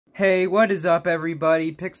Hey, what is up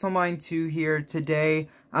everybody? Pixelmine2 here. Today,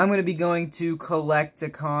 I'm going to be going to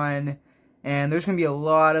Collecticon, and there's going to be a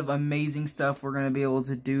lot of amazing stuff we're going to be able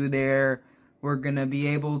to do there. We're going to be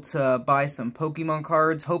able to buy some Pokemon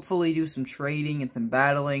cards, hopefully do some trading and some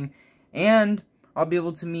battling, and I'll be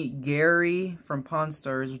able to meet Gary from Pawn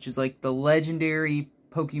Stars, which is like the legendary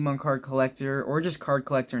Pokemon card collector, or just card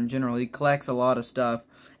collector in general. He collects a lot of stuff.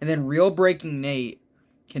 And then RealBreakingNate.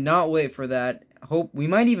 Cannot wait for that. Hope we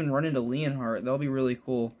might even run into Leonhart. That'll be really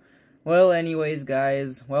cool. Well, anyways,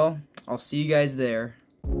 guys. Well, I'll see you guys there.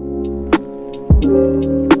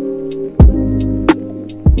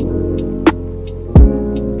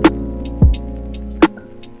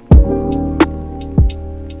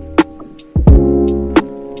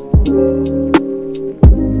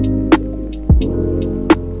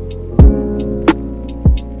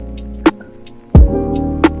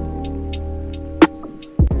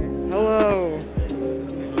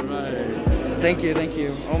 Thank you, thank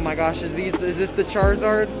you. Oh my gosh, is this the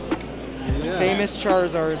Charizards? Yes. Famous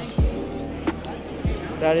Charizards.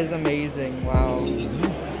 That is amazing. Wow.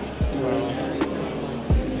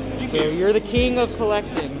 Wow. So you're the king of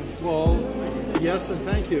collecting. Well, yes, and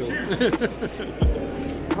thank you.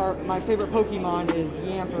 My favorite Pokemon is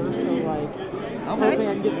Yamper, so like, I'm hoping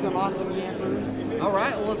I can get some awesome Yampers. All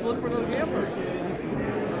right, well, let's look for those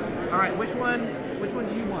Yampers. All right, which one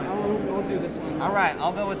do you want? I'll do this one. All right,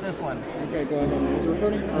 I'll go with this one. Okay, go ahead. Is it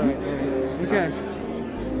recording? All right. Okay.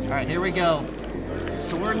 All right, here we go.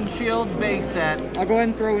 Sword and Shield base set. I'll go ahead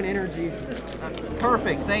and throw an energy.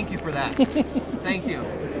 Perfect. Thank you for that. Thank you.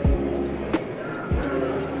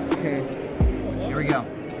 Okay. Here we go.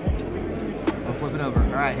 I'll flip it over.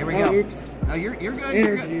 All right, here we go. Oops. Oh, you're good.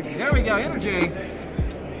 Energy. You're good. There we go. Energy.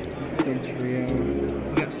 Big trio.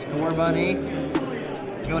 We got Score Bunny.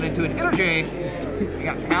 Going into an energy. I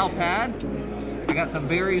got Pal Pad. I got some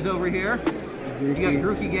berries over here. You got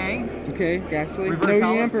Grookey Gang. Okay, Ghastly. Reverse No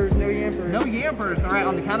Hollow. Yampers, no Yampers. No Yampers. All right,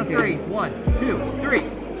 on the count of three. 1, 2, 3.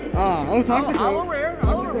 Toxic Road. All rare.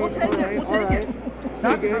 We'll take it. We'll take it.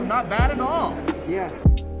 Toxic Road, not bad at all. Yes.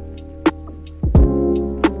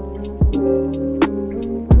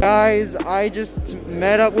 Guys, I just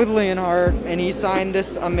met up with Leonhart, and he signed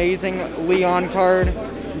this amazing Leon card.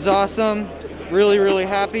 It's awesome. Really, really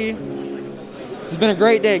happy. It's been a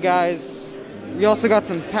great day, guys. We also got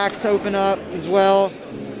some packs to open up as well.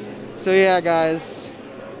 So yeah, guys.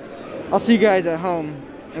 I'll see you guys at home,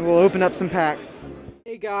 and we'll open up some packs.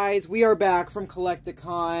 Hey guys, we are back from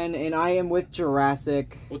Collecticon, and I am with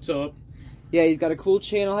Jurassic. What's up? Yeah, he's got a cool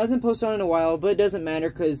channel. Hasn't posted on in a while, but it doesn't matter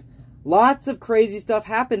because lots of crazy stuff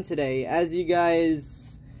happened today. As you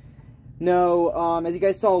guys know, as you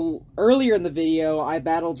guys saw earlier in the video, I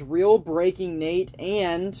battled RealBreakingNate,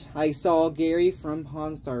 and I saw Gary from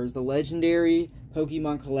Pawn Stars, the legendary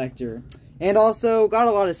Pokemon collector. And also got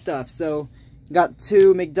a lot of stuff. So, got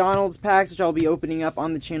 2 McDonald's packs, which I'll be opening up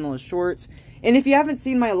on the channel as shorts. And if you haven't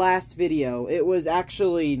seen my last video, it was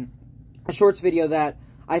actually a shorts video that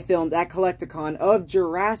I filmed at Collecticon of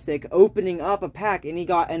Jurassic opening up a pack, and he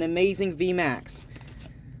got an amazing VMAX.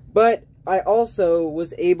 But I also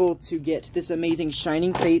was able to get this amazing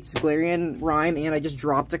Shining Fates Galarian Rhyme, and I just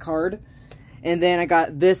dropped a card. And then I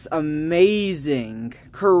got this amazing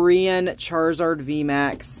Korean Charizard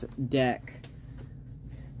VMAX deck.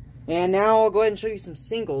 And now I'll go ahead and show you some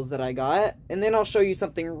singles that I got, and then I'll show you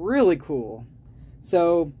something really cool.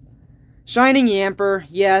 So, Shining Yamper,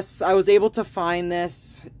 yes, I was able to find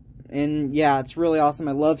this, and yeah, it's really awesome.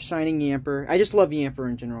 I love Shining Yamper. I just love Yamper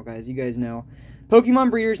in general, guys, you guys know.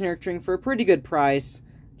 Pokemon Breeders Nurturing for a pretty good price.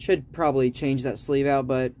 Should probably change that sleeve out,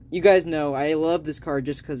 but you guys know I love this card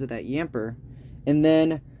just because of that Yamper. And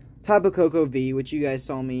then Tapu Koko V, which you guys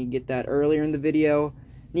saw me get that earlier in the video.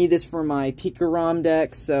 Need this for my Pikarom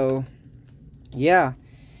deck, so yeah.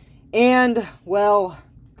 And, well,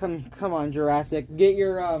 come on, Jurassic. Get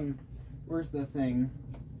your, where's the thing?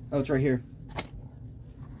 Oh, it's right here.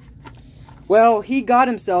 Well, he got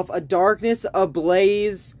himself a Darkness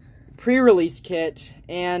Ablaze pre-release kit,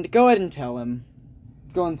 and go ahead and tell him.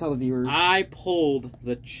 Go and tell the viewers. I pulled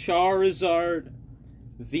the Charizard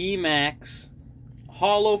VMAX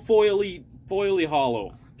hollow foily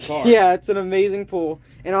hollow card. Yeah, it's an amazing pull.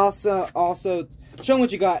 And also show him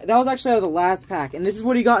what you got. That was actually out of the last pack, and this is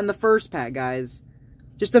what he got in the first pack, guys.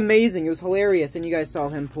 Just amazing. It was hilarious, and you guys saw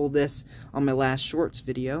him pull this on my last shorts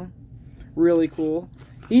video. Really cool.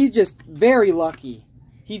 He's just very lucky.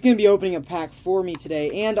 He's going to be opening a pack for me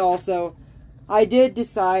today. And also, I did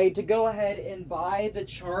decide to go ahead and buy the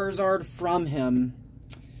Charizard from him.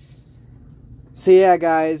 So yeah,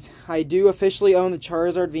 guys, I do officially own the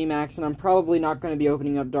Charizard VMAX, and I'm probably not going to be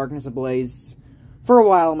opening up Darkness Ablaze for a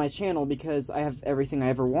while on my channel because I have everything I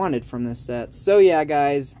ever wanted from this set. So yeah,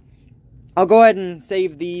 guys, I'll go ahead and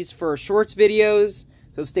save these for shorts videos,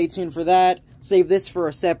 so stay tuned for that. Save this for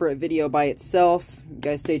a separate video by itself. You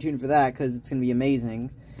guys stay tuned for that because it's going to be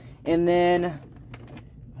amazing. And then,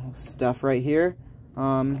 stuff right here.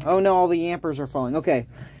 Oh no, all the yampers are falling. Okay,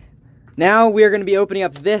 now we're going to be opening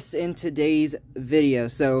up this in today's video.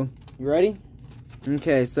 So, you ready?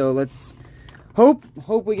 Okay, so let's hope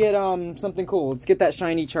we get something cool. Let's get that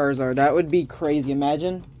shiny Charizard. That would be crazy.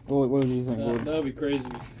 Imagine. What would you think? That would be crazy.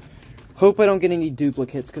 Hope I don't get any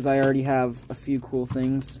duplicates because I already have a few cool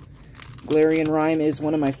things. Galarian Rhyme is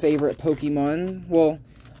one of my favorite Pokemon. Well,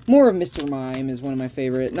 more of Mr. Mime is one of my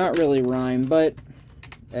favorite. Not really Rhyme, but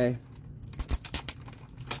hey.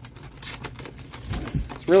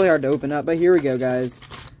 It's really hard to open up, but here we go, guys.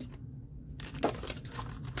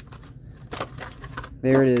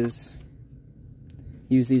 There it is.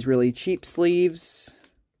 Use these really cheap sleeves.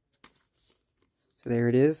 So there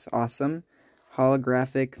it is. Awesome.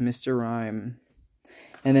 Holographic Mr. Rhyme.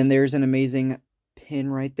 And then there's an amazing pin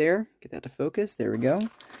right there. Get that to focus. There we go.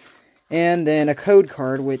 And then a code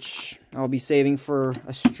card, which I'll be saving for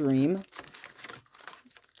a stream.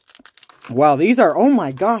 Wow, these are... Oh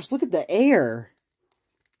my gosh, look at the air.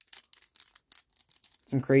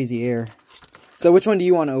 Some crazy air. So which one do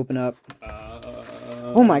you want to open up?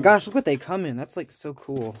 Oh my gosh, look what they come in. That's like so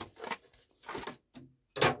cool.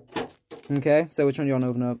 Okay, so which one do you want to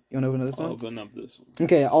open up? You want to open up this one? I'll open up this one.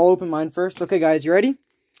 Okay, I'll open mine first. Okay, guys, you ready?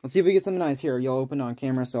 Let's see if we get something nice here. You'll open on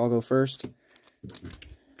camera, so I'll go first.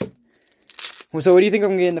 So what do you think I'm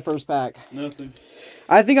going to get in the first pack? Nothing.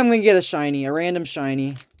 I think I'm going to get a shiny, a random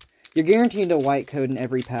shiny. You're guaranteed a white code in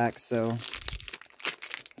every pack, so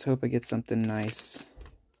let's hope I get something nice.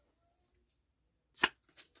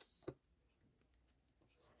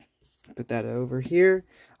 Put that over here.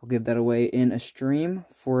 I'll give that away in a stream.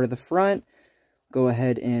 For the front, go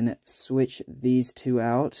ahead and switch these two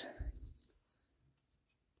out.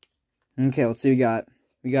 Okay, let's see what we got.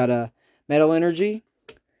 We got a Metal Energy,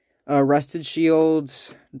 Rusted Shield,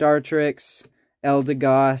 Dartrix,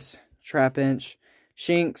 Eldegoss, Trapinch,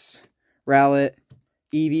 Shinx, Rowlet,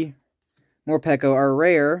 Eevee, Morpeko. Our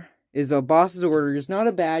rare is a Boss's Orders, not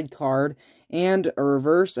a bad card, and a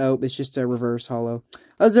reverse, oh, it's just a reverse holo.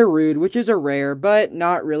 A Zarude, which is a rare, but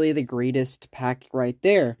not really the greatest pack right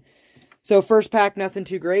there. So first pack, nothing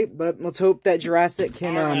too great, but let's hope that Jurassic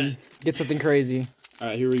can get something crazy.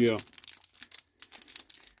 Alright, here we go.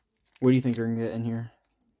 What do you think we're going to get in here?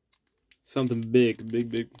 Something big.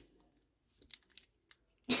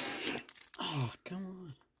 Oh, come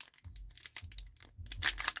on.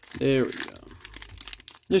 There we go.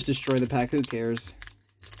 Just destroy the pack, who cares?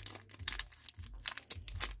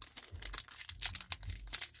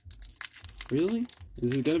 Really?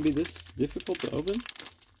 Is it going to be this difficult to open?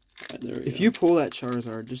 Right, there we go. If you pull that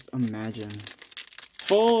Charizard, just imagine.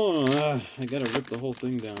 Oh, I got to rip the whole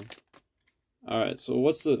thing down. Alright, so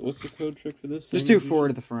what's the code trick for this? Just do 4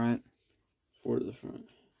 to the front. 4 to the front.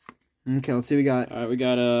 Okay, let's see what we got. Alright, we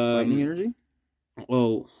got Lightning Energy?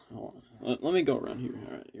 Well, hold on. Let me go around here.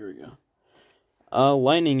 Alright, here we go.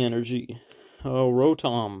 Lightning Energy.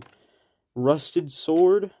 Rotom. Rusted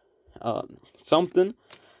Sword. Something.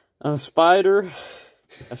 A Spider.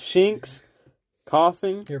 A Shinx.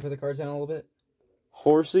 Coughing. Here, put the cards down a little bit.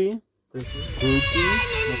 Horsey. Grookey.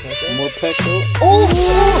 Morpeko. Oh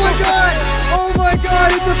my god! Oh my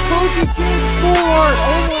god, it's a Pokemon full art!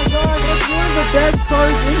 Oh my god, that's one of the best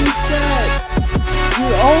cards in the set!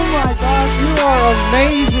 Dude, oh my gosh, you are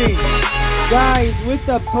amazing! Guys, with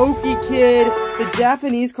the Pokekid, the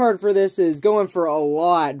Japanese card for this is going for a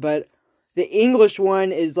lot, but the English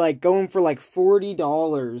one is like going for like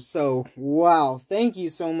 $40. So, wow, thank you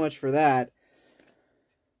so much for that.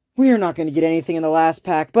 We are not going to get anything in the last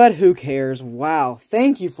pack, but who cares? Wow,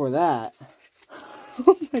 thank you for that.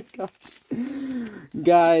 Oh my gosh.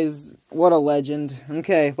 Guys, what a legend.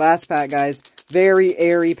 Okay, last pack, guys. Very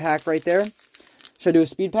airy pack right there. Should I do a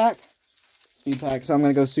speed pack? Speed pack, so I'm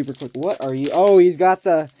going to go super quick. What are you? Oh, he's got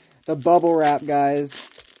the bubble wrap, guys.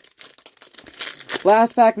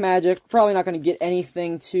 Last pack magic. Probably not going to get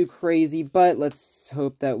anything too crazy, but let's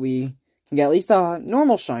hope that we can get at least a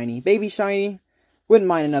normal shiny. Baby shiny. Wouldn't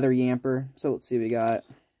mind another Yamper, so let's see what we got.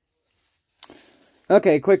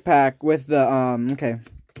 Okay, quick pack with the, okay.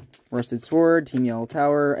 Rusted Sword, Team Yellow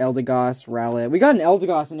Tower, Eldegoss, Rowlet. We got an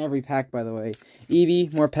Eldegoss in every pack, by the way. Eevee,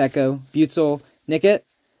 Morpeko, Butzel, Nickit,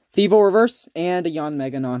 Thievul Reverse, and a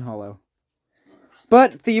Yanmega non-holo.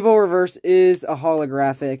 But Thievul Reverse is a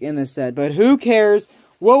holographic in this set, but who cares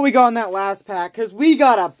what we got in that last pack, because we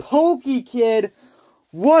got a Pokekid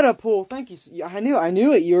What a pull! Thank you. Yeah, I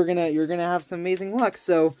knew it. You were gonna have some amazing luck.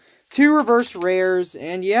 So 2 reverse rares,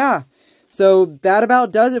 and yeah. So that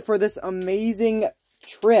about does it for this amazing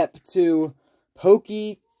trip to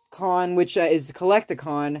PokeCon, which is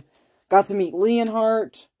Collecticon. Got to meet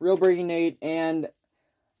Leonhart, RealBreakingNate, and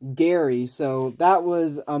Gary. So that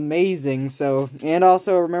was amazing. So, and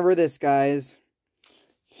also remember this, guys.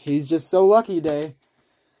 He's just so lucky today.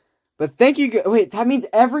 But thank you. Wait, that means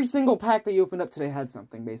every single pack that you opened up today had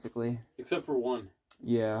something, basically. Except for one.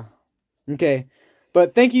 Yeah. Okay.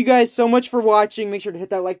 But thank you guys so much for watching. Make sure to hit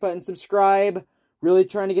that like button, subscribe. Really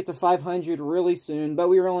trying to get to 500 really soon. But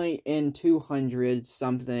we were only in 200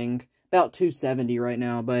 something. About 270 right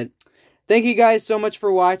now. But thank you guys so much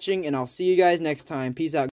for watching. And I'll see you guys next time.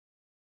 Peace out.